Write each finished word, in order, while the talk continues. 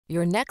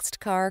Your next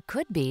car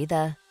could be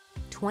the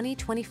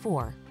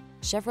 2024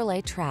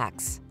 Chevrolet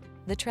Trax.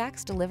 The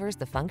Trax delivers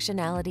the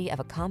functionality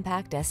of a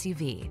compact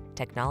SUV,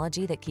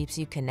 technology that keeps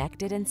you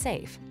connected and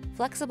safe,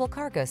 flexible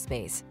cargo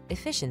space,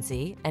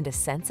 efficiency, and a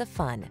sense of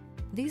fun.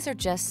 These are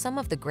just some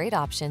of the great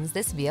options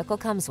this vehicle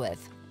comes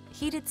with: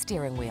 heated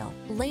steering wheel,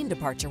 lane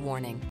departure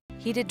warning,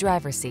 heated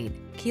driver's seat,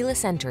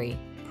 keyless entry,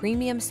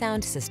 premium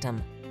sound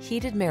system,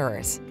 heated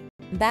mirrors,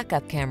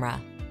 backup camera,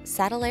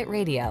 satellite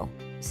radio,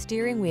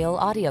 steering wheel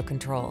audio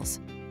controls,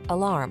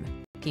 alarm.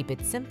 Keep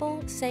it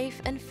simple,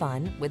 safe, and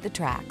fun with the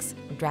Trax.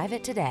 Drive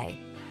it today.